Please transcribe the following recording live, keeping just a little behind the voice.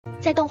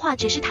在动画《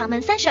绝世唐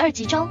门》32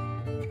集中，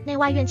内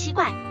外院七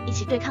怪一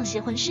起对抗邪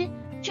魂师，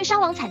却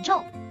伤亡惨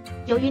重。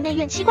由于内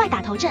院七怪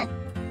打头阵，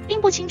并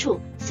不清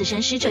楚死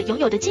神使者拥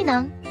有的技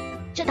能，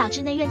这导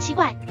致内院七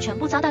怪全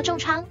部遭到重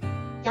创，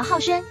姚浩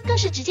轩更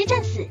是直接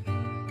战死。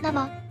那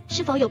么，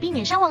是否有避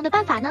免伤亡的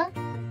办法呢？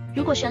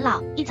如果玄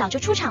老一早就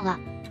出场了，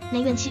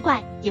内院七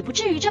怪也不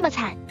至于这么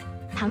惨。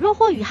倘若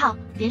霍雨浩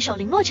联手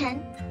林洛尘，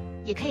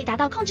也可以达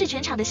到控制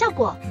全场的效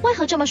果。为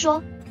何这么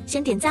说？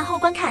先点赞后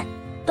观看，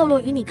斗罗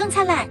与你更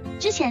灿烂。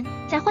之前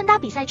在混搭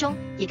比赛中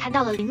也看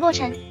到了林洛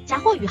尘加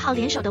霍雨浩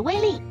联手的威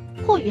力。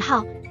霍雨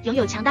浩拥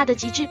有强大的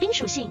极致冰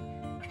属性，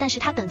但是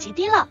他等级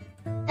低了。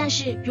但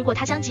是如果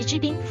他将极致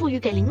冰赋予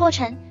给林洛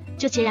尘，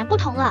就截然不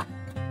同了。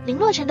林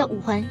洛尘的武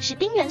魂是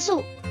冰元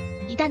素，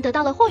一旦得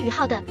到了霍雨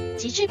浩的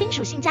极致冰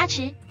属性加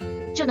持，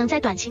就能在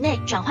短期内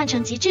转换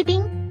成极致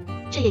冰。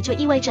这也就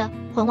意味着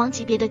魂王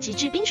级别的极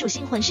致冰属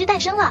性魂师诞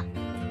生了，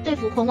对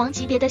付魂王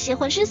级别的邪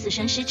魂师死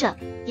神使者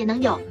也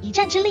能有一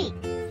战之力。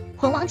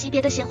魂王级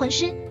别的邪魂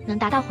师能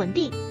达到魂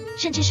帝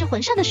甚至是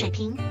魂圣的水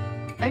平，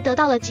而得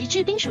到了极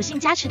致冰属性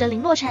加持的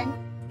林洛尘，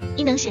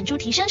亦能显著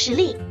提升实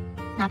力。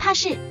哪怕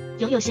是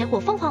拥有邪火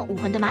凤凰武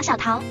魂的马小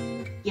桃，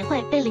也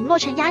会被林洛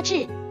尘压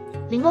制。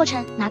林洛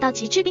尘拿到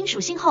极致冰属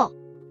性后，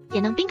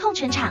也能冰控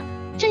全场。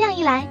这样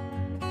一来，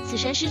死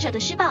神使者的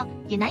施暴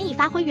也难以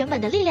发挥原本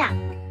的力量，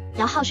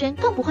姚浩轩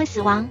更不会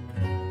死亡。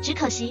只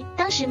可惜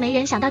当时没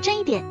人想到这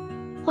一点，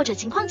或者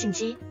情况紧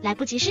急来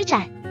不及施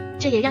展，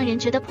这也让人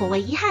觉得颇为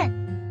遗憾。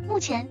目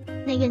前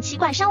内院七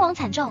怪伤亡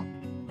惨重，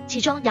其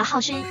中姚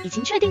浩轩已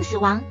经确定死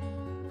亡，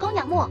宫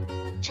阳墨、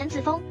陈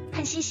子峰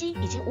和西西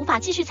已经无法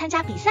继续参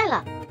加比赛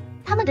了，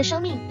他们的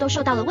生命都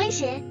受到了威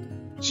胁，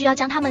需要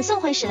将他们送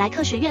回史莱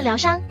克学院疗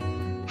伤。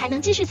还能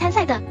继续参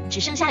赛的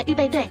只剩下预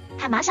备队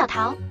和马小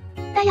桃、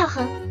戴耀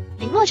恒、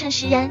林洛尘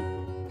10人。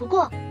不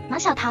过马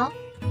小桃、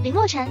林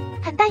洛尘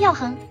和戴耀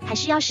恒还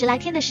需要10来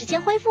天的时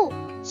间恢复，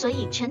所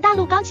以全大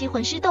陆高级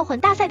魂师斗魂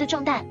大赛的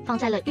重担放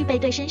在了预备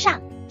队身上。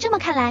这么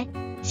看来，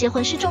邪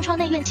魂师重创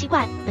内院七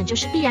怪本就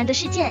是必然的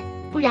事件，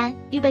不然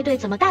预备队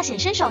怎么大显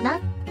身手呢？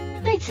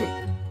对此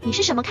你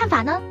是什么看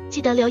法呢？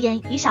记得留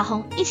言与小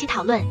红一起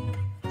讨论，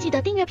记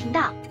得订阅频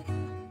道，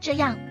这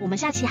样我们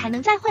下期还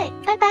能再会，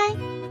拜拜。